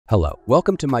Hello,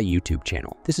 welcome to my YouTube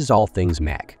channel. This is All Things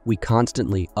Mac. We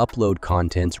constantly upload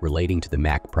contents relating to the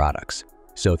Mac products.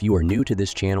 So if you are new to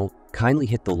this channel, kindly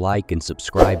hit the like and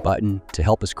subscribe button to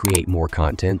help us create more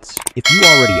contents. If you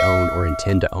already own or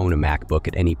intend to own a MacBook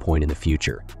at any point in the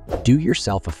future, do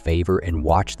yourself a favor and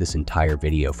watch this entire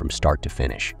video from start to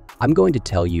finish. I'm going to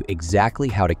tell you exactly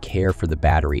how to care for the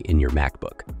battery in your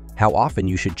MacBook, how often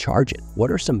you should charge it,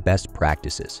 what are some best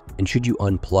practices, and should you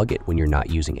unplug it when you're not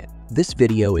using it. This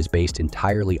video is based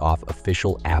entirely off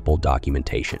official Apple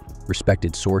documentation,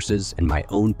 respected sources, and my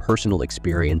own personal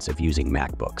experience of using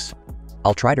MacBooks.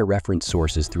 I'll try to reference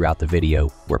sources throughout the video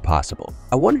where possible.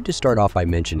 I wanted to start off by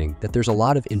mentioning that there's a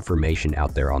lot of information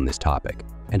out there on this topic,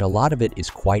 and a lot of it is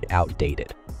quite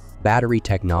outdated. Battery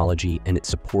technology and its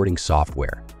supporting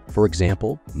software, for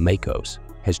example, macOS,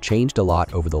 has changed a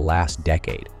lot over the last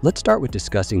decade. Let's start with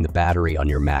discussing the battery on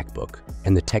your MacBook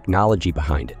and the technology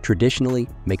behind it. Traditionally,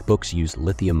 MacBooks use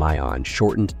lithium-ion,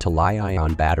 shortened to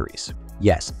Li-ion batteries.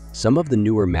 Yes, some of the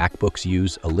newer MacBooks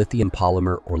use a lithium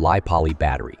polymer or Li-poly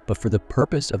battery, but for the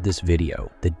purpose of this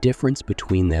video, the difference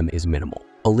between them is minimal.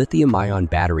 A lithium-ion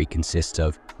battery consists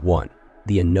of 1.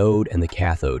 The anode and the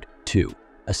cathode, 2.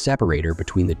 A separator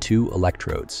between the two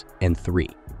electrodes, and 3.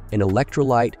 An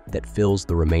electrolyte that fills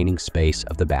the remaining space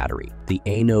of the battery. The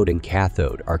anode and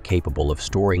cathode are capable of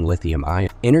storing lithium ion.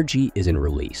 Energy isn't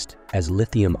released as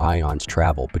lithium ions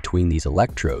travel between these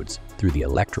electrodes through the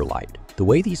electrolyte. The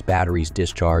way these batteries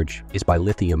discharge is by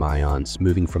lithium ions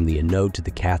moving from the anode to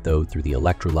the cathode through the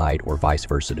electrolyte or vice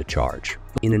versa to charge.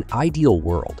 In an ideal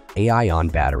world, an ion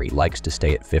battery likes to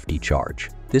stay at 50 charge.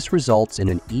 This results in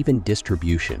an even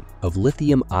distribution of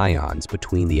lithium ions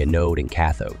between the anode and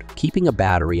cathode. Keeping a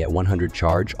battery at 100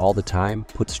 charge all the time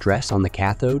puts stress on the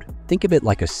cathode. Think of it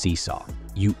like a seesaw.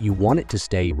 You want it to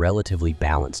stay relatively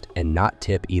balanced and not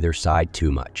tip either side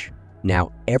too much.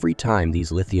 Now, every time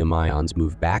these lithium ions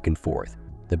move back and forth,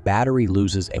 the battery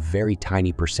loses a very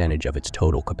tiny percentage of its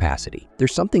total capacity.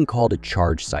 There's something called a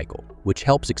charge cycle, which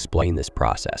helps explain this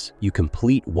process. You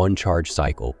complete one charge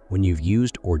cycle when you've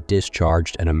used or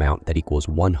discharged an amount that equals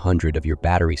 100 of your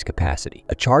battery's capacity.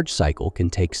 A charge cycle can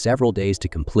take several days to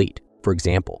complete. For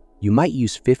example, you might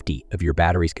use 50 of your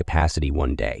battery's capacity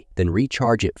one day, then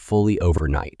recharge it fully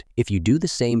overnight. If you do the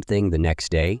same thing the next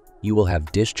day, you will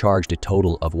have discharged a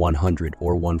total of 100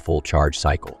 or one full charge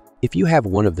cycle. If you have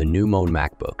one of the new model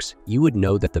MacBooks, you would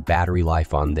know that the battery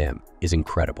life on them is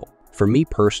incredible. For me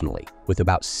personally, with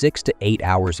about 6 to 8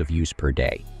 hours of use per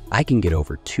day, I can get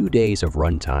over 2 days of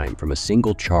runtime from a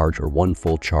single charge or one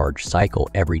full charge cycle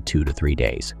every 2 to 3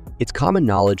 days. It's common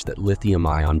knowledge that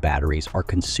lithium-ion batteries are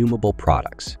consumable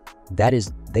products. That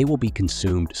is, they will be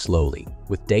consumed slowly,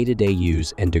 with day-to-day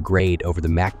use and degrade over the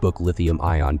MacBook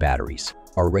lithium-ion batteries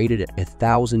are rated at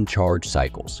 1,000 charge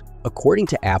cycles. According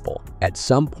to Apple, at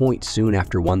some point soon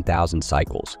after 1,000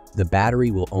 cycles, the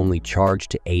battery will only charge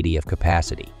to 80 of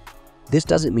capacity. This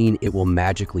doesn't mean it will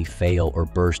magically fail or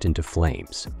burst into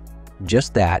flames.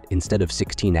 Just that, instead of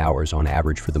 16 hours on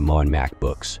average for the modern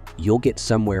MacBooks, you'll get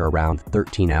somewhere around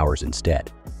 13 hours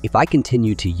instead. If I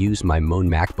continue to use my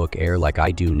modern MacBook Air like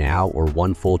I do now, or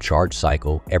one full charge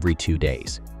cycle every 2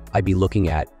 days, I'd be looking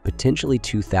at potentially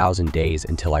 2,000 days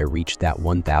until I reach that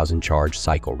 1,000 charge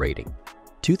cycle rating.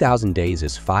 2,000 days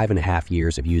is 5.5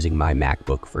 years of using my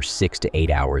MacBook for 6 to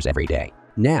 8 hours every day.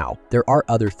 Now, there are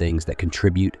other things that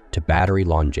contribute to battery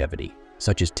longevity,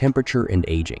 such as temperature and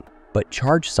aging, but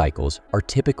charge cycles are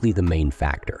typically the main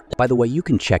factor. By the way, you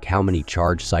can check how many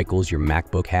charge cycles your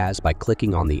MacBook has by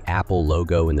clicking on the Apple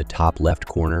logo in the top left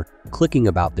corner, clicking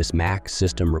About This Mac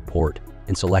System Report,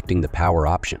 and selecting the Power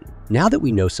option. Now that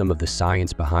we know some of the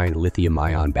science behind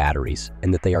lithium-ion batteries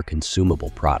and that they are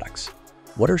consumable products,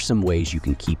 what are some ways you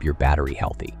can keep your battery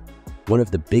healthy? One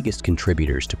of the biggest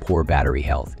contributors to poor battery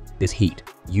health is heat.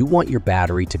 You want your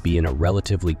battery to be in a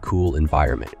relatively cool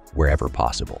environment wherever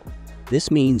possible.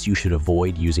 This means you should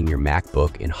avoid using your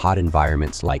MacBook in hot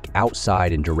environments like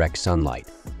outside in direct sunlight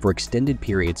for extended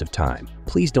periods of time.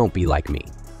 Please don't be like me.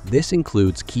 This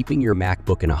includes keeping your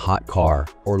MacBook in a hot car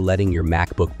or letting your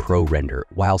MacBook Pro render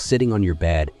while sitting on your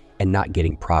bed and not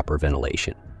getting proper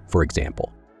ventilation, for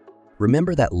example.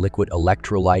 Remember that liquid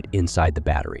electrolyte inside the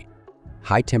battery.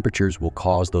 High temperatures will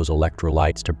cause those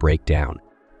electrolytes to break down,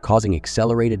 causing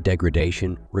accelerated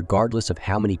degradation regardless of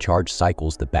how many charge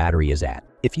cycles the battery is at.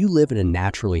 If you live in a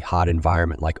naturally hot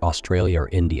environment like Australia or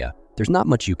India, there's not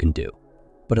much you can do.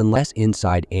 But unless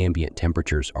inside ambient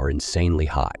temperatures are insanely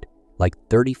hot, like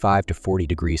 35 to 40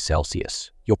 degrees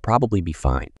Celsius, you'll probably be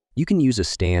fine. You can use a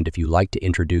stand if you like to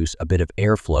introduce a bit of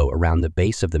airflow around the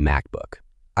base of the MacBook.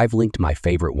 I've linked my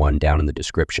favorite one down in the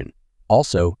description.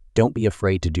 Also, Don't be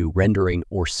afraid to do rendering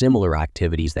or similar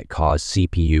activities that cause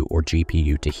CPU or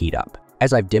GPU to heat up.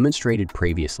 As I've demonstrated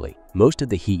previously, most of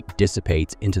the heat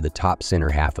dissipates into the top center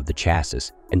half of the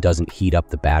chassis and doesn't heat up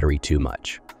the battery too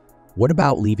much. What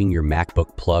about leaving your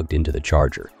MacBook plugged into the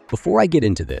charger? Before I get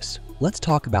into this, let's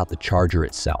talk about the charger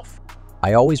itself.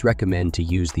 I always recommend to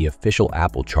use the official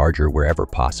Apple charger wherever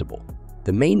possible.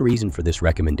 The main reason for this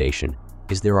recommendation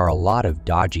is there are a lot of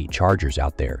dodgy chargers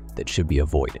out there that should be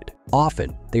avoided.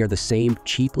 Often, they are the same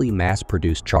cheaply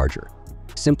mass-produced charger,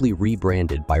 simply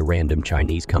rebranded by random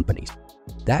Chinese companies.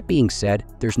 That being said,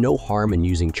 there's no harm in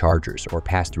using chargers or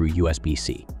pass-through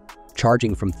USB-C,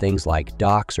 charging from things like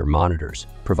docks or monitors,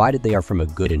 provided they are from a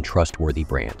good and trustworthy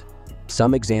brand.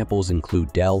 Some examples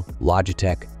include Dell,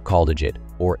 Logitech, CalDigit,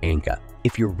 or Anka.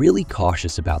 If you're really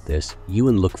cautious about this, you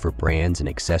can look for brands and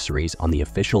accessories on the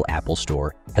official Apple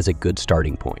Store as a good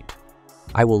starting point.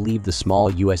 I will leave the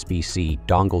small USB-C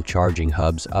dongle charging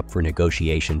hubs up for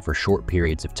negotiation for short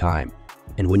periods of time,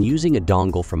 and when using a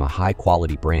dongle from a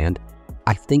high-quality brand,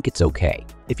 I think it's okay.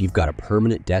 If you've got a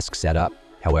permanent desk setup,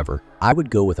 however, I would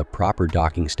go with a proper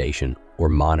docking station or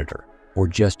monitor, or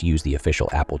just use the official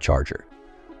Apple charger.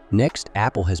 Next,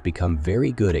 Apple has become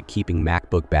very good at keeping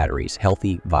MacBook batteries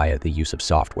healthy via the use of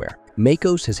software.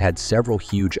 macOS has had several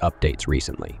huge updates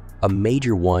recently, a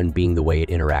major one being the way it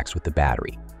interacts with the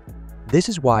battery. This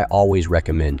is why I always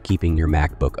recommend keeping your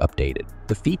MacBook updated.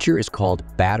 The feature is called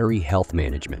Battery Health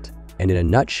Management, and in a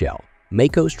nutshell,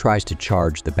 macOS tries to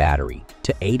charge the battery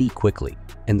to 80 quickly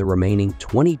and the remaining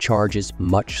 20 charges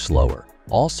much slower,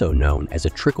 also known as a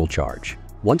trickle charge.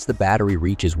 Once the battery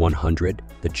reaches 100,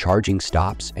 the charging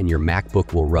stops and your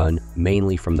MacBook will run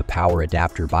mainly from the power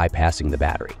adapter bypassing the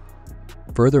battery.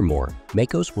 Furthermore,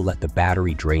 macOS will let the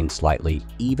battery drain slightly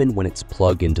even when it's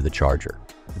plugged into the charger.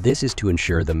 This is to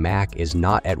ensure the Mac is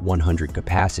not at 100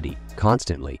 capacity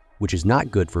constantly, which is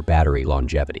not good for battery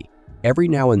longevity. Every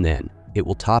now and then, it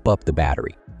will top up the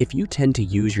battery. If you tend to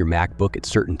use your MacBook at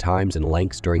certain times and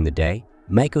lengths during the day,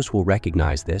 macOS will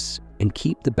recognize this and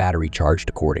keep the battery charged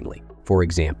accordingly. For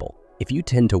example, if you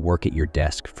tend to work at your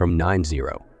desk from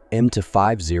 9:00 am to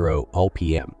 5:00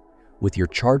 p.m. with your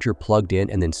charger plugged in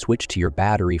and then switch to your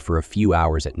battery for a few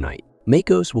hours at night,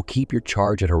 macOS will keep your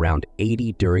charge at around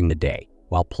 80 during the day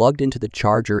while plugged into the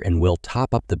charger and will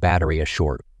top up the battery a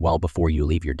short while before you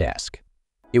leave your desk.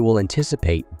 It will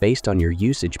anticipate based on your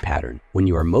usage pattern when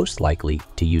you are most likely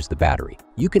to use the battery.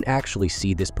 You can actually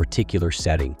see this particular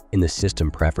setting in the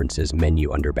System Preferences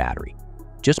menu under Battery.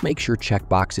 Just make sure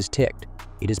checkbox is ticked.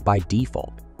 It is by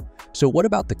default. So what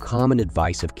about the common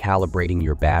advice of calibrating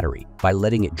your battery by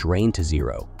letting it drain to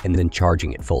 0 and then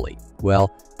charging it fully?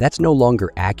 Well, that's no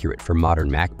longer accurate for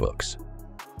modern MacBooks.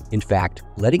 In fact,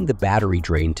 letting the battery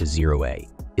drain to 0A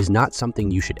is not something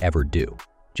you should ever do,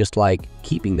 just like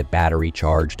keeping the battery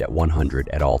charged at 100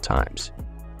 at all times.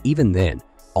 Even then,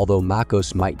 although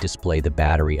macOS might display the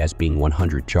battery as being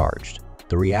 100 charged,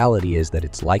 the reality is that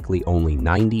it's likely only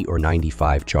 90 or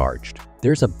 95 charged.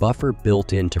 There's a buffer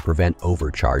built in to prevent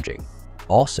overcharging.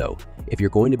 Also, if you're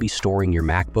going to be storing your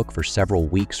MacBook for several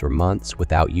weeks or months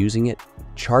without using it,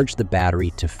 charge the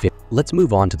battery to 50. Let's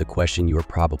move on to the question you are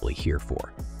probably here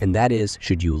for, and that is,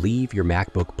 should you leave your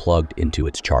MacBook plugged into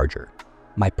its charger?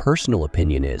 My personal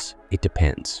opinion is, it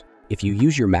depends. If you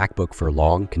use your MacBook for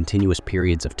long, continuous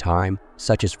periods of time,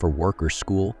 such as for work or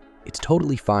school, it's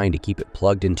totally fine to keep it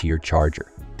plugged into your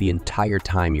charger the entire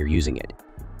time you're using it.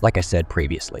 Like I said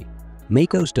previously,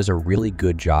 macOS does a really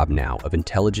good job now of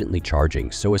intelligently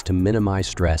charging so as to minimize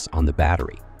stress on the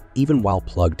battery, even while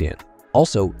plugged in.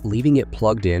 Also, leaving it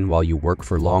plugged in while you work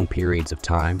for long periods of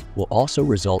time will also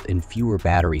result in fewer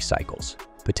battery cycles,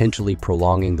 potentially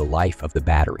prolonging the life of the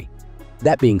battery.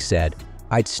 That being said,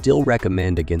 I'd still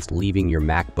recommend against leaving your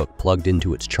MacBook plugged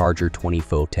into its charger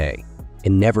 24 day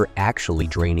and never actually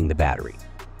draining the battery.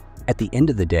 At the end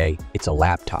of the day, it's a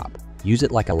laptop. Use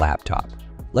it like a laptop.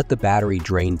 Let the battery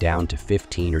drain down to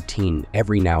 15 or 10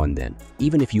 every now and then,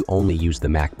 even if you only use the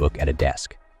MacBook at a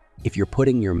desk. If you're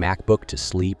putting your MacBook to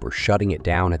sleep or shutting it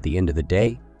down at the end of the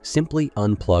day, simply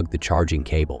unplug the charging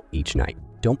cable each night.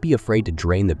 Don't be afraid to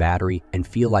drain the battery and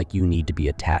feel like you need to be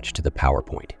attached to the power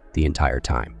point the entire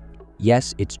time.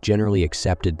 Yes, it's generally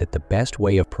accepted that the best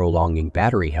way of prolonging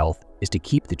battery health is to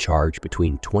keep the charge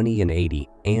between 20 and 80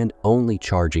 and only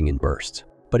charging in bursts.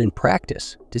 But in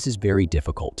practice, this is very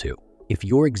difficult too, if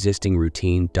your existing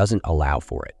routine doesn't allow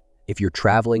for it. If you're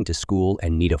traveling to school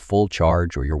and need a full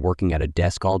charge or you're working at a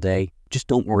desk all day, just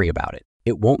don't worry about it.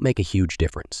 It won't make a huge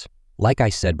difference. Like I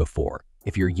said before,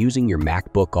 if you're using your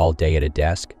MacBook all day at a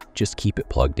desk, just keep it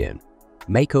plugged in.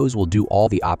 macOS will do all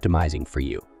the optimizing for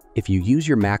you, If you use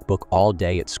your MacBook all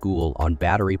day at school on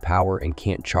battery power and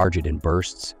can't charge it in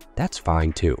bursts, that's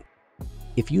fine too.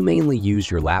 If you mainly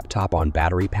use your laptop on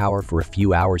battery power for a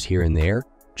few hours here and there,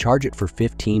 charge it for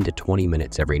 15 to 20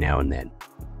 minutes every now and then.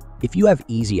 If you have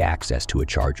easy access to a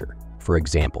charger, for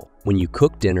example, when you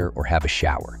cook dinner or have a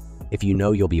shower, if you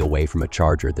know you'll be away from a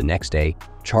charger the next day,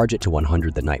 charge it to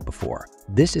 100 the night before.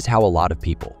 This is how a lot of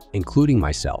people, including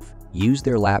myself, use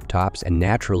their laptops, and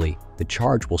naturally, the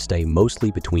charge will stay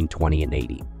mostly between 20 and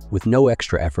 80, with no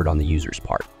extra effort on the user's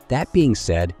part. That being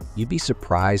said, you'd be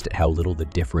surprised at how little the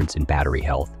difference in battery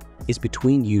health is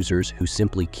between users who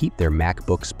simply keep their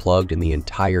MacBooks plugged in the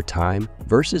entire time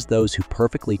versus those who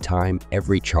perfectly time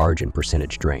every charge and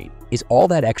percentage drain. Is all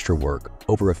that extra work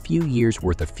over a few years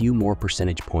worth a few more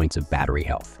percentage points of battery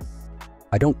health?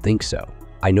 I don't think so.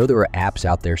 I know there are apps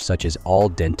out there such as Al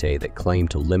Dente that claim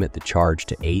to limit the charge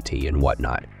to 80 and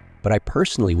whatnot, but I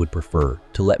personally would prefer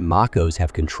to let MacOS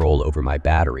have control over my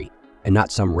battery and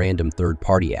not some random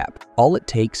third-party app. All it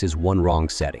takes is one wrong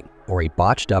setting or a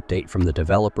botched update from the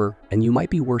developer, and you might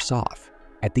be worse off.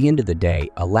 At the end of the day,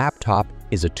 a laptop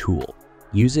is a tool.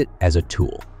 Use it as a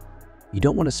tool. You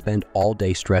don't want to spend all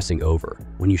day stressing over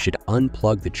when you should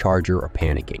unplug the charger or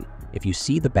panicking if you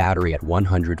see the battery at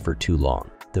 100 for too long.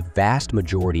 The vast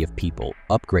majority of people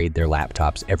upgrade their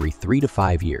laptops every 3 to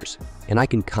 5 years, and I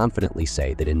can confidently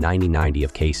say that in 90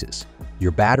 of cases,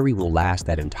 your battery will last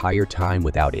that entire time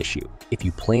without issue. If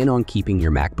you plan on keeping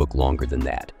your MacBook longer than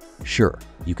that, sure,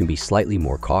 you can be slightly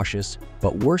more cautious,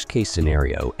 but worst case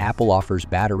scenario, Apple offers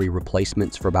battery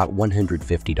replacements for about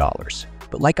 $150.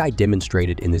 But like I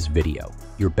demonstrated in this video,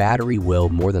 your battery will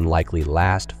more than likely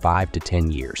last 5 to 10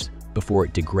 years before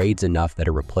it degrades enough that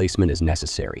a replacement is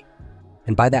necessary.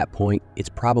 And by that point, it's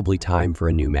probably time for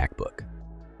a new MacBook.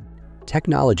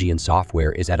 Technology and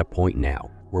software is at a point now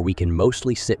where we can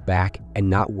mostly sit back and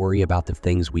not worry about the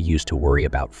things we used to worry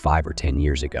about 5 or 10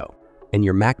 years ago. And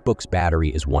your MacBook's battery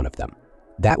is one of them.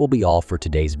 That will be all for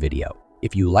today's video.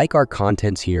 If you like our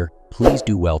contents here, please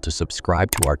do well to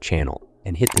subscribe to our channel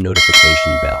and hit the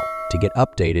notification bell to get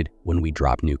updated when we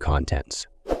drop new contents.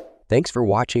 Thanks for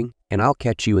watching, and I'll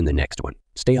catch you in the next one.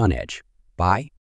 Stay on edge. Bye.